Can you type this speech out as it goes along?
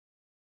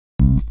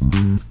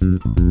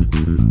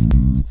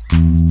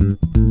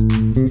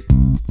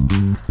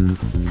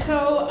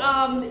So,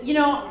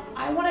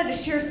 I wanted to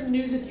share some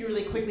news with you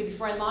really quickly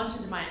before I launch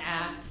into my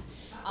act.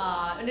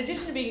 In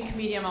addition to being a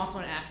comedian, I'm also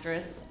an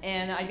actress,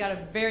 and I got a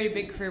very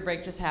big career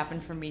break just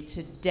happened for me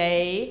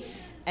today,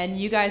 and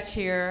you guys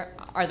here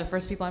are the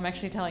first people I'm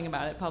actually telling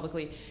about it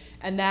publicly,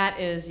 and that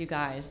is, you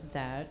guys,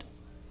 that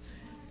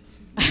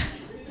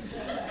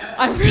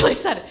I'm really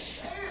excited.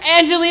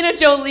 Angelina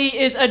Jolie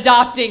is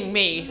adopting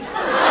me. I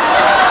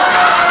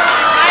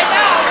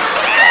know.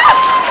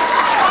 Yes!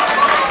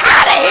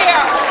 Out of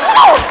here!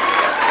 Woo!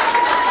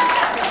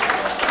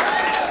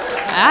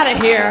 Out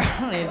of here. I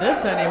don't need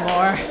this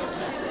anymore.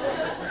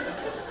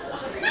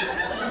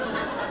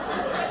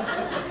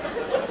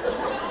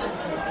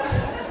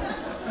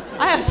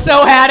 I have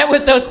so had it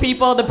with those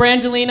people, the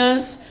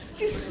Brangelinas.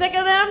 Are you sick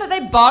of them? Have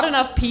they bought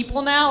enough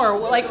people now? Or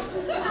like,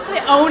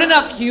 they own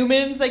enough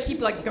humans? They keep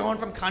like going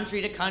from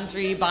country to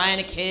country, buying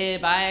a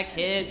kid, buy a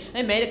kid.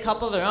 They made a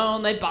couple of their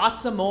own, they bought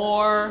some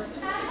more.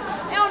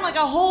 They own like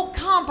a whole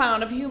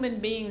compound of human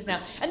beings now.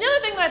 And the other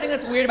thing that I think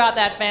that's weird about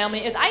that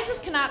family is I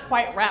just cannot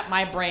quite wrap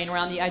my brain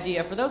around the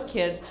idea for those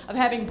kids of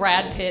having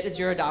Brad Pitt as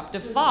your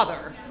adoptive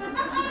father.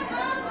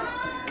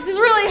 Because he's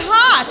really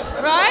hot,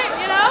 right?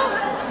 You know?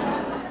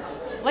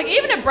 Like,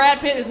 even if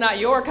Brad Pitt is not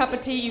your cup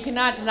of tea, you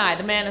cannot deny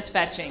the man is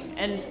fetching.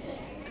 And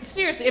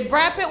seriously, if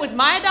Brad Pitt was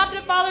my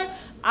adoptive father,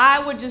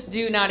 I would just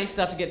do naughty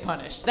stuff to get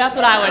punished. That's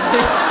what I would do,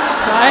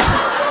 right?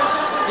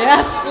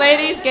 Yes,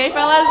 ladies, gay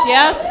fellas,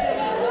 yes.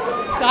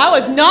 So I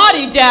was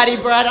naughty, Daddy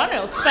Brad. I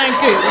know,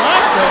 spank you.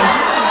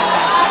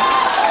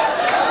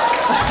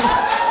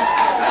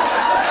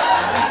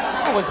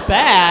 That was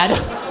bad.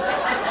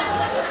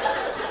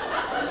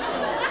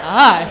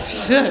 I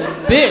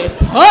should be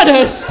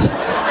punished.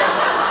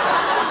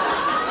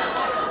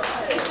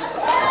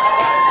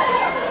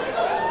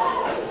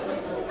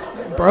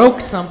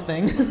 Broke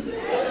something.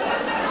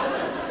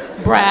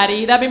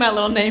 Bratty, that'd be my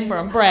little name for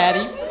him,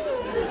 Bratty.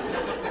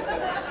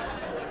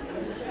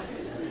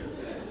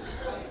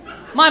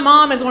 My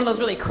mom is one of those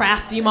really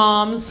crafty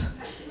moms,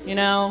 you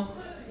know?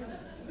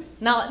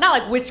 Not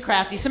like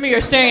witchcrafty. Some of you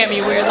are staring at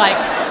me weird, like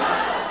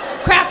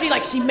crafty,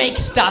 like she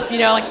makes stuff, you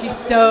know, like she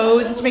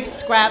sews and she makes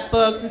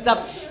scrapbooks and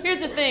stuff. Here's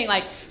the thing,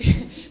 like,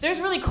 there's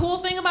a really cool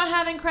thing about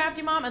having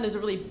Crafty Mom, and there's a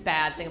really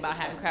bad thing about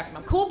having Crafty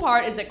Mom. Cool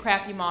part is that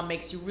Crafty Mom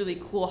makes you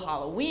really cool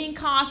Halloween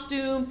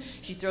costumes.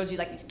 She throws you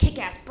like these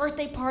kick-ass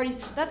birthday parties.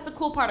 That's the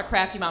cool part of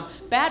Crafty Mom.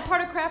 Bad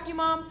part of Crafty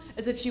Mom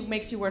is that she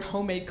makes you wear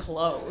homemade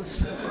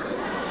clothes.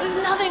 There's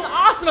nothing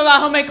awesome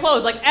about homemade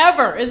clothes, like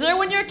ever. Is there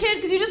when you're a kid?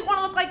 Because you just want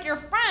to look like your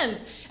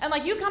friends. And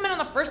like you come in on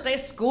the first day of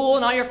school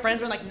and all your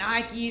friends wear like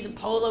Nikes and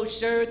polo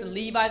shirts and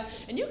Levi's,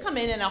 and you come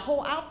in a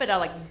whole outfit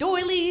of like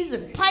doilies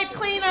and pipe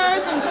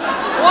cleaners and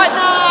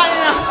whatnot.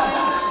 You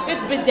know,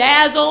 it's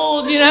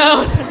bedazzled, you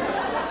know,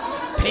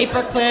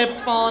 paper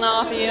clips falling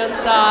off you and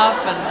stuff.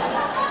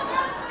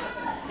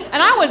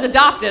 And I was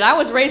adopted. I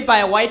was raised by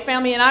a white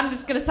family, and I'm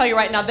just gonna tell you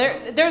right now,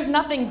 there's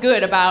nothing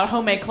good about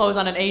homemade clothes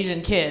on an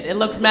Asian kid. It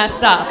looks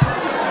messed up.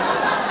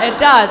 It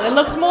does. It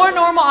looks more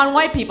normal on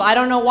white people. I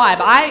don't know why,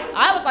 but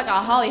I look like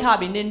a Holly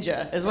Hobby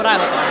ninja, is what I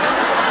look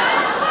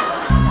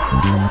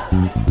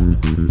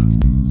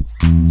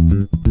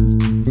like.